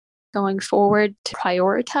going forward to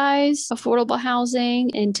prioritize affordable housing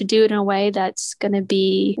and to do it in a way that's going to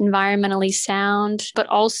be environmentally sound, but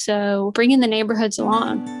also bringing the neighborhoods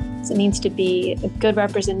along. So it needs to be a good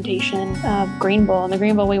representation of Greenville and the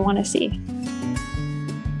Greenville we want to see.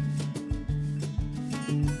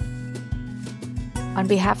 On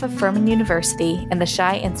behalf of Furman University and the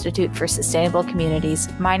Shy Institute for Sustainable Communities,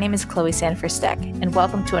 my name is Chloe Sanford-Steck, and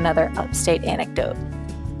welcome to another Upstate Anecdote.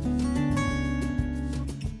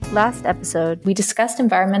 Last episode, we discussed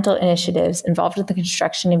environmental initiatives involved in the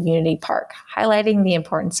construction of Unity Park, highlighting the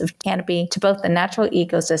importance of canopy to both the natural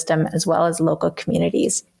ecosystem as well as local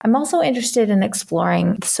communities. I'm also interested in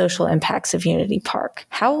exploring the social impacts of Unity Park.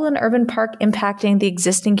 How will an urban park impacting the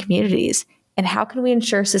existing communities? And how can we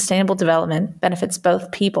ensure sustainable development benefits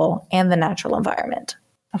both people and the natural environment?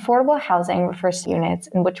 Affordable housing refers to units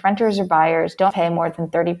in which renters or buyers don't pay more than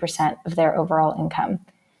 30% of their overall income.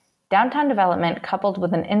 Downtown development, coupled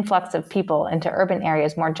with an influx of people into urban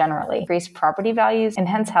areas more generally, increase property values and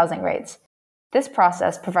hence housing rates. This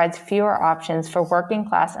process provides fewer options for working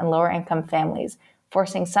class and lower income families,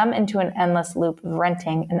 forcing some into an endless loop of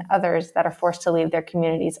renting and others that are forced to leave their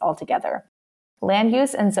communities altogether. Land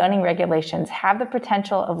use and zoning regulations have the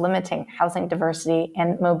potential of limiting housing diversity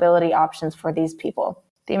and mobility options for these people.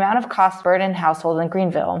 The amount of cost-burdened households in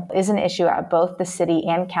Greenville is an issue at both the city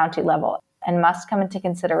and county level and must come into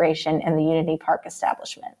consideration in the Unity Park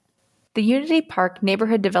establishment. The Unity Park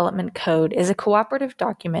Neighborhood Development Code is a cooperative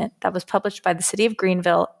document that was published by the City of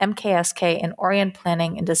Greenville, MKSK, and Orient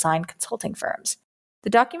Planning and Design consulting firms. The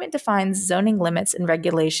document defines zoning limits and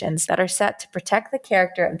regulations that are set to protect the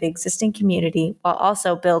character of the existing community while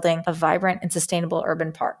also building a vibrant and sustainable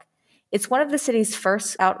urban park. It's one of the city's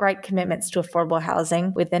first outright commitments to affordable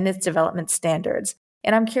housing within its development standards,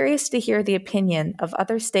 and I'm curious to hear the opinion of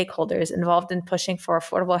other stakeholders involved in pushing for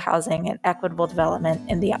affordable housing and equitable development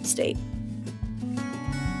in the upstate.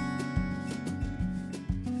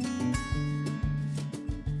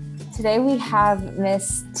 Today we have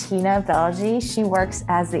Miss Tina Belge. She works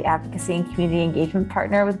as the Advocacy and Community Engagement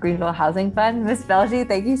Partner with Greenville Housing Fund. Miss Belge,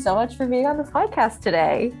 thank you so much for being on this podcast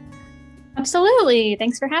today. Absolutely.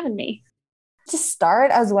 Thanks for having me. To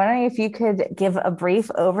start, I was wondering if you could give a brief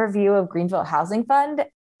overview of Greenville Housing Fund,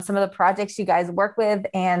 some of the projects you guys work with,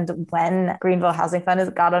 and when Greenville Housing Fund has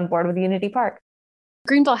got on board with Unity Park.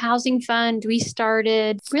 Greenville Housing Fund, we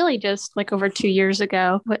started really just like over 2 years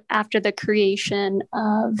ago after the creation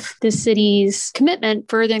of the city's commitment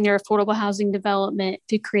furthering their affordable housing development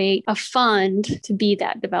to create a fund to be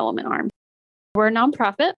that development arm. We're a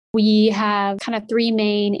nonprofit. We have kind of three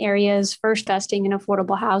main areas. First, investing in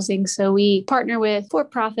affordable housing. So we partner with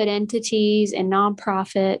for-profit entities and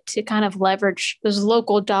nonprofit to kind of leverage those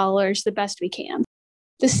local dollars the best we can.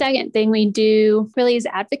 The second thing we do really is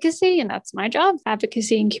advocacy, and that's my job,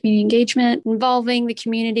 advocacy and community engagement, involving the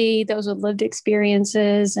community, those with lived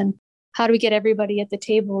experiences, and how do we get everybody at the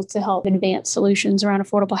table to help advance solutions around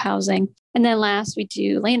affordable housing. And then last, we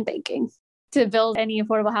do land banking. To build any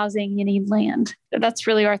affordable housing, you need land. That's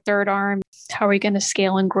really our third arm. How are we going to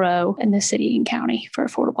scale and grow in the city and county for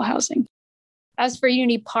affordable housing? As for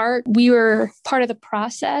Unity Park, we were part of the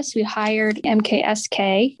process. We hired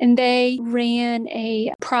MKSK, and they ran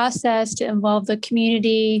a process to involve the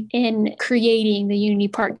community in creating the Unity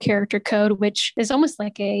Park Character Code, which is almost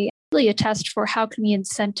like really a test for how can we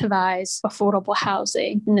incentivize affordable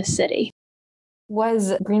housing in the city.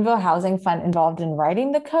 Was Greenville Housing Fund involved in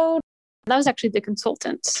writing the code? That was actually the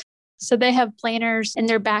consultants. So they have planners in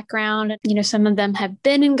their background. Some of them have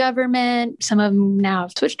been in government. Some of them now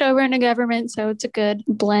have switched over into government. So it's a good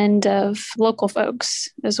blend of local folks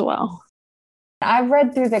as well. I've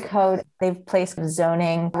read through the code. They've placed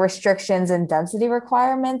zoning restrictions and density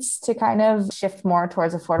requirements to kind of shift more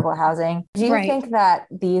towards affordable housing. Do you think that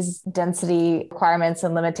these density requirements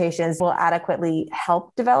and limitations will adequately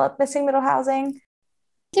help develop missing middle housing?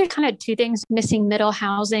 There are kind of two things. Missing middle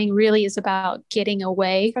housing really is about getting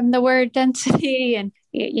away from the word density and,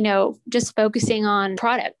 just focusing on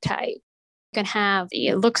product type. You can have,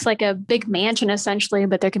 it looks like a big mansion essentially,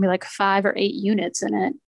 but there can be like 5 or 8 units in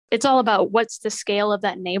it. It's all about what's the scale of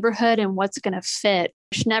that neighborhood and what's going to fit.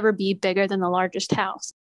 It should never be bigger than the largest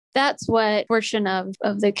house. That's what portion of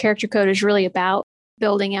the character code is really about,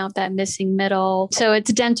 building out that missing middle. So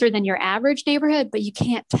it's denser than your average neighborhood, but you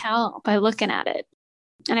can't tell by looking at it.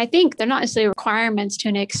 And I think they're not necessarily requirements to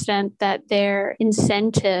an extent that they're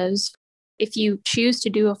incentives. If you choose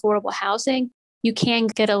to do affordable housing, you can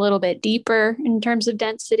get a little bit deeper in terms of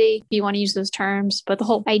density if you want to use those terms. But the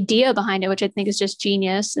whole idea behind it, which I think is just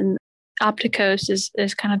genius, and Opticos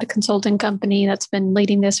is kind of the consulting company that's been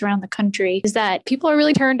leading this around the country, is that people are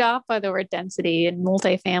really turned off by the word density and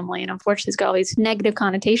multifamily. And unfortunately, it's got all these negative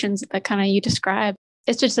connotations that kind of you describe.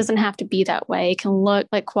 It just doesn't have to be that way. It can look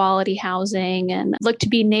like quality housing and look to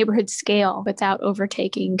be neighborhood scale without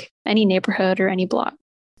overtaking any neighborhood or any block.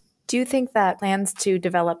 Do you think that plans to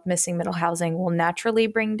develop missing middle housing will naturally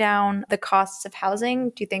bring down the costs of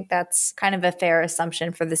housing? Do you think that's kind of a fair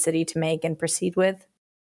assumption for the city to make and proceed with?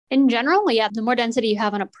 In general, yeah, the more density you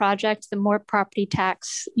have on a project, the more property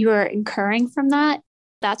tax you are incurring from that.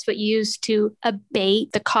 That's what you use to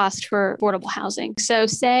abate the cost for affordable housing. So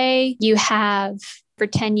say you have for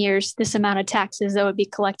 10 years this amount of taxes that would be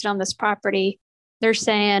collected on this property. They're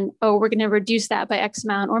saying, oh, we're going to reduce that by X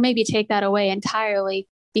amount, or maybe take that away entirely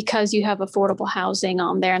because you have affordable housing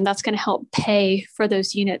on there. And that's going to help pay for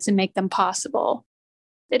those units and make them possible.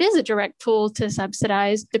 It is a direct tool to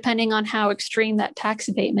subsidize, depending on how extreme that tax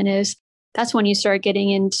abatement is. That's when you start getting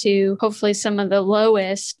into hopefully some of the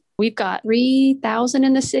lowest. We've got 3,000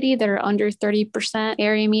 in the city that are under 30%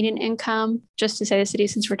 area median income. Just to say the city,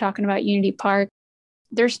 since we're talking about Unity Park,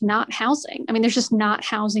 there's not housing. I mean, there's just not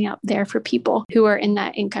housing out there for people who are in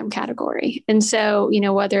that income category. And so,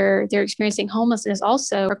 whether they're experiencing homelessness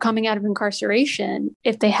also or coming out of incarceration,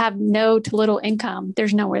 if they have no to little income,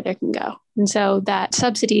 there's nowhere they can go. And so that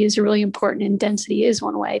subsidy is really important, and density is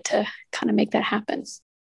one way to kind of make that happen.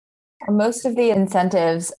 Are most of the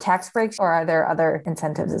incentives tax breaks, or are there other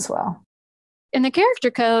incentives as well? In the character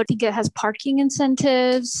code, I think it has parking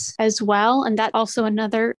incentives as well. And that's also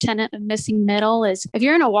another tenet of missing middle is if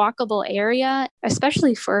you're in a walkable area,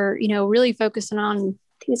 especially for, really focusing on,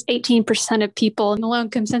 I think it's 18% of people in the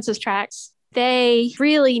low-income census tracts, they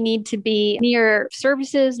really need to be near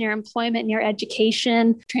services, near employment, near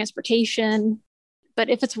education, transportation. But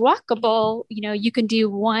if it's walkable, you can do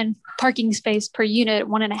one parking space per unit,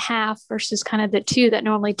 1.5 versus kind of the 2 that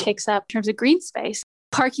normally takes up in terms of green space.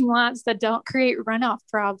 Parking lots that don't create runoff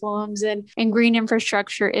problems and green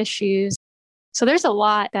infrastructure issues. So there's a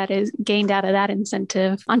lot that is gained out of that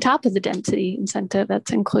incentive on top of the density incentive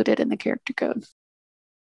that's included in the character code.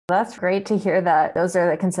 That's great to hear that those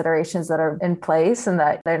are the considerations that are in place and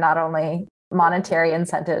that they're not only monetary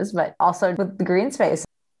incentives, but also with the green space.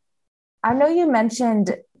 I know you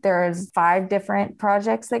mentioned there's 5 different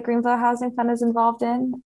projects that Greenville Housing Fund is involved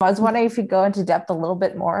in. I was wondering if you go into depth a little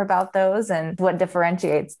bit more about those and what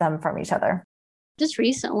differentiates them from each other. Just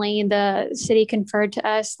recently, the city conferred to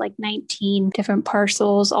us like 19 different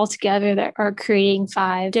parcels altogether that are creating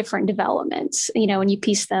 5 different developments, when you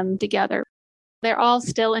piece them together. They're all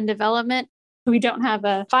still in development. We don't have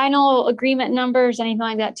a final agreement numbers, anything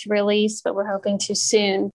like that to release, but we're hoping to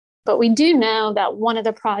soon. But we do know that one of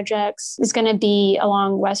the projects is going to be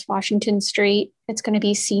along West Washington Street. It's going to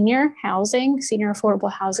be senior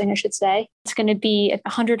affordable housing, I should say. It's going to be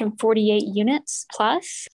 148 units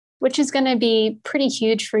plus, which is going to be pretty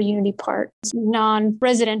huge for Unity Park. It's a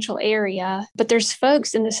non-residential area, but there's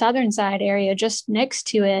folks in the southern side area just next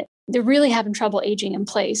to it. They're really having trouble aging in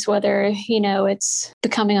place, whether, it's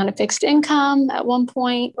becoming on a fixed income at one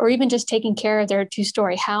point, or even just taking care of their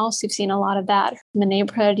 2-story house. We've seen a lot of that in the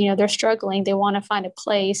neighborhood. They're struggling. They want to find a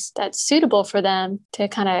place that's suitable for them to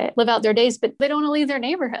kind of live out their days, but they don't want to leave their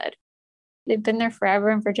neighborhood. They've been there forever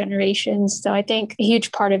and for generations. So I think a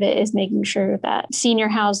huge part of it is making sure that senior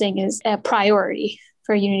housing is a priority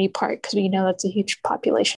for Unity Park, because we know that's a huge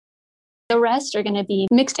population. The rest are going to be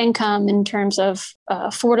mixed income in terms of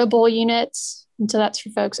affordable units. And so that's for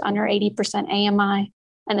folks under 80% AMI,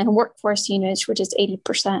 and then workforce units, which is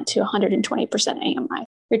 80% to 120% AMI.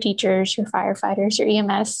 Your teachers, your firefighters, your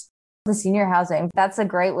EMS. The senior housing, that's a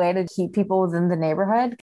great way to keep people within the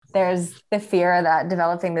neighborhood. There's the fear that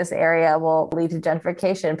developing this area will lead to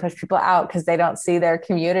gentrification, push people out because they don't see their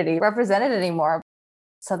community represented anymore.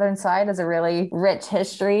 Southern side is a really rich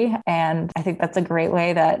history, and I think that's a great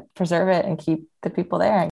way to preserve it and keep the people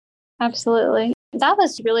there. Absolutely. That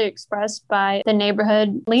was really expressed by the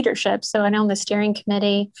neighborhood leadership. So I know on the steering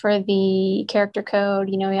committee for the character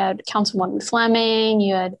code, you had Councilwoman Fleming,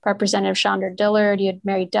 you had Representative Chandra Dillard, you had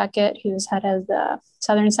Mary Duckett, who's head of the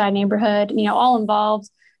Southern Side neighborhood, all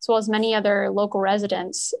involved, as well as many other local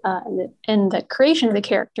residents in the creation of the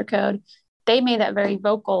character code. They made that very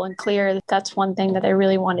vocal and clear that that's one thing that they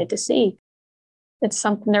really wanted to see. It's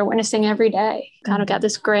something they're witnessing every day. Kind of got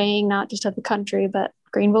this graying, not just of the country, but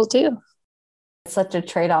Greenville too. It's such a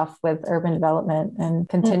trade-off with urban development and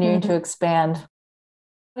continuing to expand.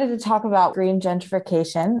 I wanted to talk about green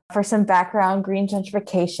gentrification. For some background, green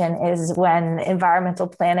gentrification is when environmental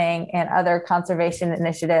planning and other conservation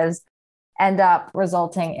initiatives end up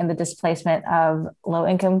resulting in the displacement of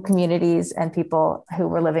low-income communities and people who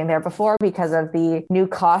were living there before because of the new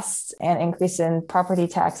costs and increase in property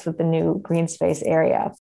tax with the new green space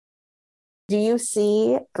area. Do you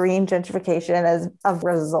see green gentrification as a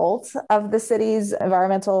result of the city's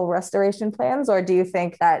environmental restoration plans, or do you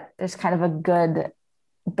think that there's kind of a good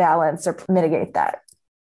balance or mitigate that?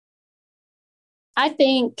 I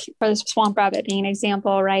think for the Swamp Rabbit being an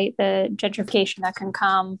example, right, the gentrification that can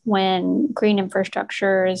come when green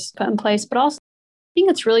infrastructure is put in place, but also I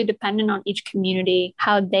think it's really dependent on each community,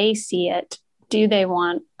 how they see it. Do they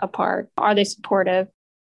want a park? Are they supportive?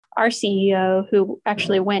 Our CEO, who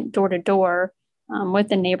actually went door to door with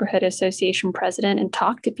the neighborhood association president and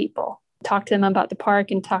talked to people, talked to them about the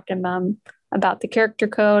park and talked to them about the character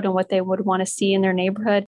code and what they would want to see in their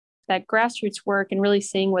neighborhood. That grassroots work and really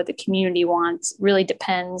seeing what the community wants really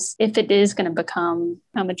depends if it is going to become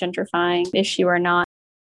a gentrifying issue or not.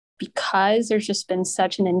 Because there's just been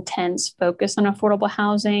such an intense focus on affordable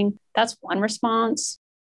housing, that's one response.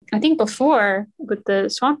 I think before with the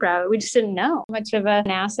Swamp Rabbit, we just didn't know how much of an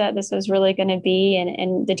asset this was really going to be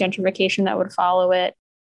and the gentrification that would follow it.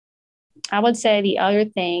 I would say the other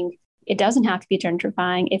thing, it doesn't have to be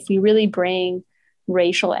gentrifying if we really bring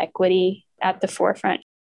racial equity at the forefront.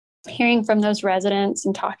 Hearing from those residents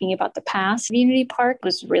and talking about the past of Unity Park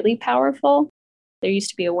was really powerful. There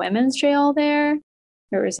used to be a women's jail there.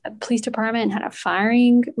 There was a police department and had a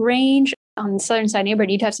firing range. On the southern side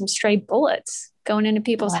neighborhood, you'd have some stray bullets going into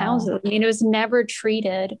people's houses. I mean, it was never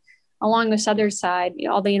treated along the southern side,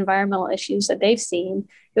 all the environmental issues that they've seen.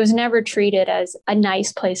 It was never treated as a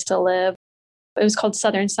nice place to live. It was called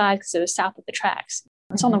Southern Side because it was south of the tracks.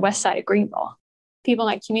 It's on the west side of Greenville. People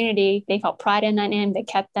in that community, they felt pride in that name. They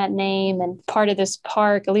kept that name. And part of this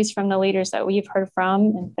park, at least from the leaders that we've heard from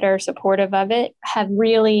and that are supportive of it, have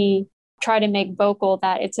really tried to make vocal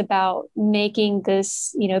that it's about making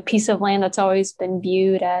this, piece of land that's always been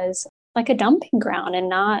viewed as like a dumping ground and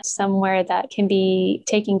not somewhere that can be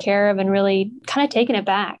taken care of and really kind of taken it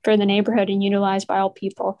back for the neighborhood and utilized by all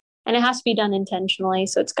people. And it has to be done intentionally.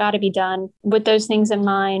 So it's got to be done with those things in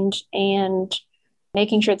mind and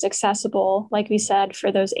making sure it's accessible, like we said,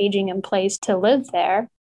 for those aging in place to live there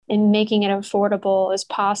and making it affordable as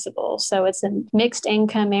possible. So it's a mixed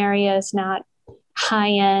income area. It's not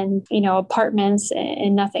high-end, apartments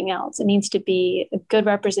and nothing else. It needs to be a good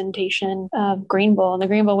representation of Greenville and the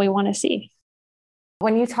Greenville we want to see.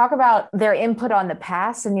 When you talk about their input on the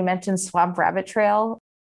past, and you mentioned Swamp Rabbit Trail,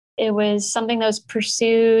 it was something that was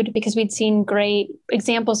pursued because we'd seen great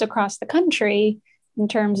examples across the country in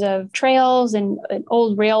terms of trails and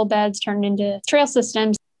old rail beds turned into trail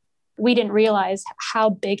systems. We didn't realize how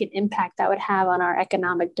big an impact that would have on our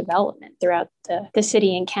economic development throughout the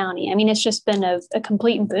city and county. I mean, it's just been a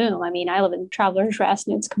complete boom. I mean, I live in Travelers Rest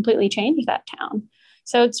and it's completely changed that town.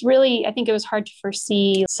 So it's really, I think it was hard to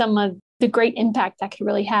foresee some of the great impact that could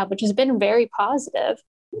really have, which has been very positive.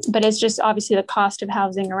 But it's just obviously the cost of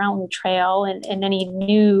housing around the trail and any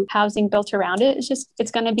new housing built around it.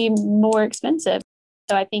 It's going to be more expensive.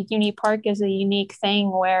 So I think Unity Park is a unique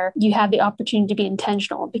thing where you have the opportunity to be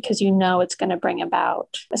intentional because it's going to bring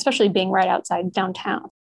about, especially being right outside downtown.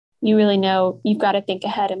 You really know you've got to think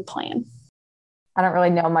ahead and plan. I don't really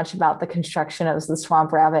know much about the construction of the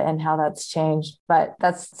Swamp Rabbit and how that's changed, but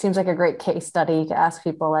that seems like a great case study to ask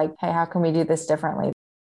people like, hey, how can we do this differently?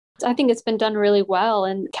 I think it's been done really well.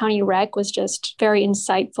 And County Rec was just very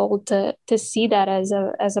insightful to see that as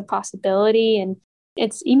a possibility. And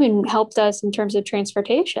it's even helped us in terms of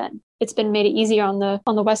transportation. It's been made it easier on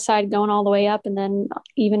the west side going all the way up, and then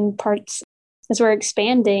even parts as we're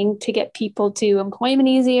expanding to get people to employment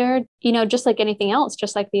easier, just like anything else,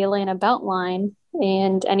 just like the Atlanta Beltline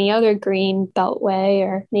and any other green beltway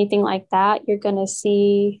or anything like that, you're going to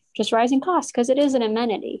see just rising costs because it is an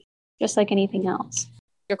amenity, just like anything else.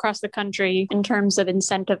 Across the country in terms of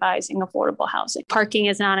incentivizing affordable housing. Parking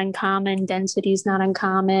is not uncommon. Density is not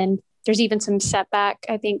uncommon. There's even some setback,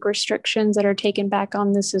 I think, restrictions that are taken back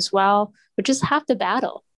on this as well, which is half the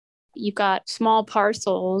battle. You've got small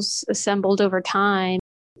parcels assembled over time.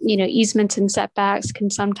 Easements and setbacks can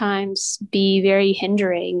sometimes be very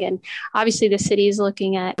hindering. And obviously the city is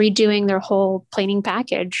looking at redoing their whole planning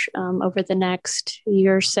package over the next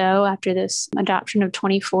year or so after this adoption of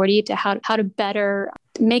 2040 to how to better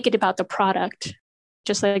make it about the product,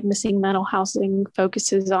 just like missing mental housing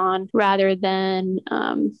focuses on, rather than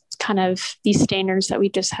kind of these standards that we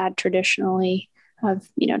just had traditionally of,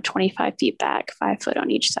 25 feet back, 5 foot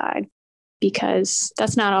on each side, because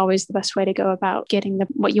that's not always the best way to go about getting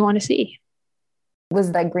what you want to see.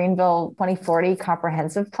 Was the Greenville 2040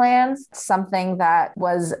 comprehensive plans something that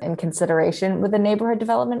was in consideration with the neighborhood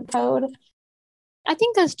development code? I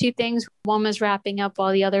think those two things, one was wrapping up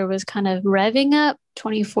while the other was kind of revving up.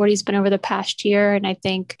 2040 has been over the past year, and I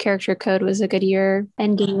think Character Code was a good year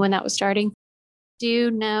ending when that was starting.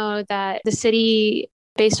 Do know that the city,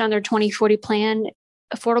 based on their 2040 plan,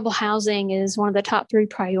 affordable housing is one of the top 3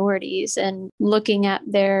 priorities. And looking at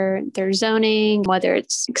their zoning, whether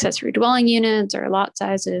it's accessory dwelling units or lot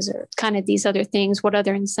sizes or kind of these other things, what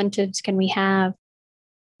other incentives can we have?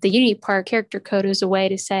 The Unity Park Character Code is a way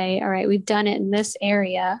to say, all right, we've done it in this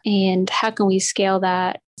area, and how can we scale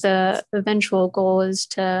that? The eventual goal is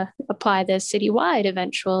to apply this citywide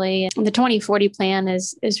eventually. And the 2040 plan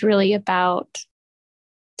is really about,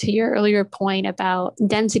 to your earlier point, about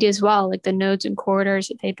density as well, like the nodes and corridors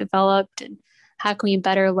that they've developed, and how can we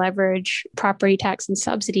better leverage property tax and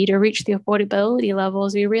subsidy to reach the affordability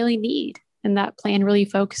levels we really need. And that plan really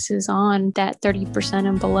focuses on that 30%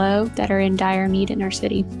 and below that are in dire need in our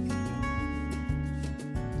city.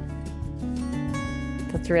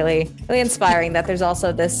 That's really, really inspiring that there's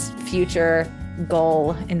also this future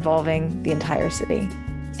goal involving the entire city.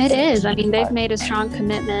 It is. I mean, they've made a strong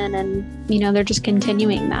commitment, and, they're just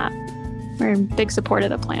continuing that. We're in big support of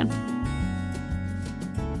the plan.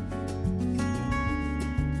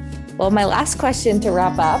 Well, my last question to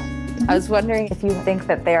wrap up, I was wondering if you think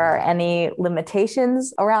that there are any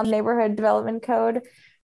limitations around neighborhood development code.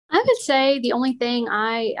 I would say the only thing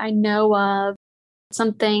I know of,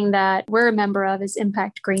 something that we're a member of, is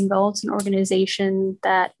Impact Greenville. It's an organization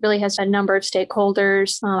that really has a number of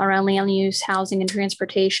stakeholders around land use, housing, and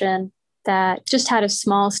transportation, that just had a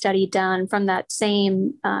small study done from that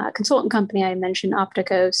same consultant company I mentioned,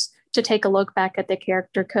 Opticos, to take a look back at the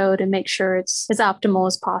Character Code and make sure it's as optimal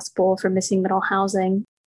as possible for missing middle housing.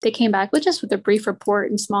 They came back with a brief report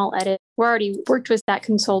and small edit. We already worked with that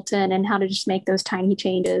consultant and how to just make those tiny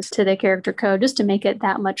changes to the Character Code just to make it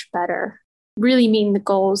that much better, really meeting the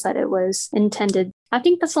goals that it was intended. I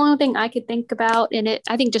think that's the only thing I could think about in it.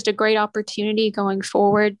 I think just a great opportunity going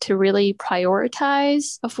forward to really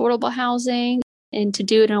prioritize affordable housing and to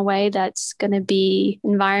do it in a way that's going to be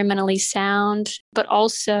environmentally sound, but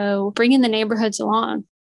also bringing the neighborhoods along.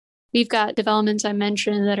 We've got developments I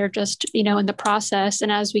mentioned that are just, in the process. And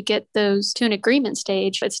as we get those to an agreement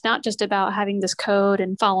stage, it's not just about having this code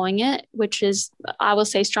and following it, which is, I will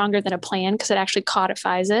say, stronger than a plan because it actually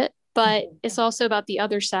codifies it. But it's also about the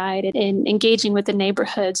other side and engaging with the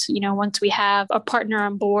neighborhoods. Once we have a partner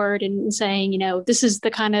on board and saying, this is the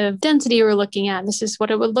kind of density we're looking at, this is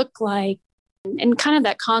what it would look like. And kind of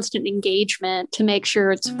that constant engagement to make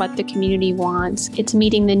sure it's what the community wants. It's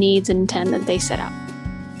meeting the needs and intent that they set out.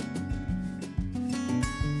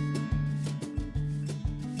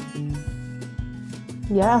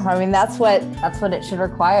 Yeah, I mean, that's what it should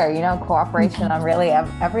require, cooperation on really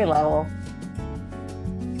every level.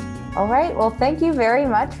 All right. Well, thank you very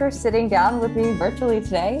much for sitting down with me virtually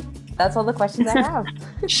today. That's all the questions I have.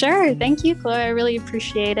 Sure. Thank you, Chloe. I really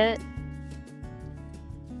appreciate it.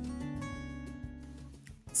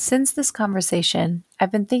 Since this conversation,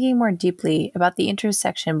 I've been thinking more deeply about the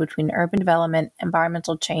intersection between urban development,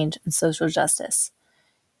 environmental change, and social justice.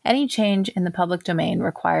 Any change in the public domain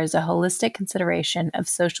requires a holistic consideration of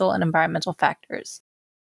social and environmental factors.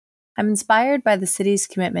 I'm inspired by the city's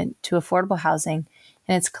commitment to affordable housing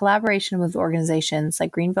and its collaboration with organizations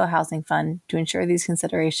like Greenville Housing Fund to ensure these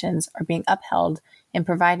considerations are being upheld and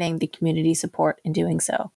providing the community support in doing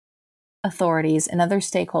so. Authorities and other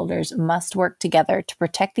stakeholders must work together to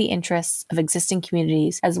protect the interests of existing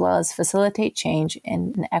communities as well as facilitate change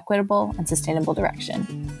in an equitable and sustainable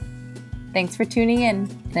direction. Thanks for tuning in,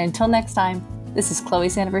 and until next time, this is Chloe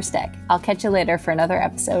Sandiver-Steck. I'll catch you later for another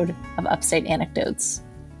episode of Upstate Anecdotes.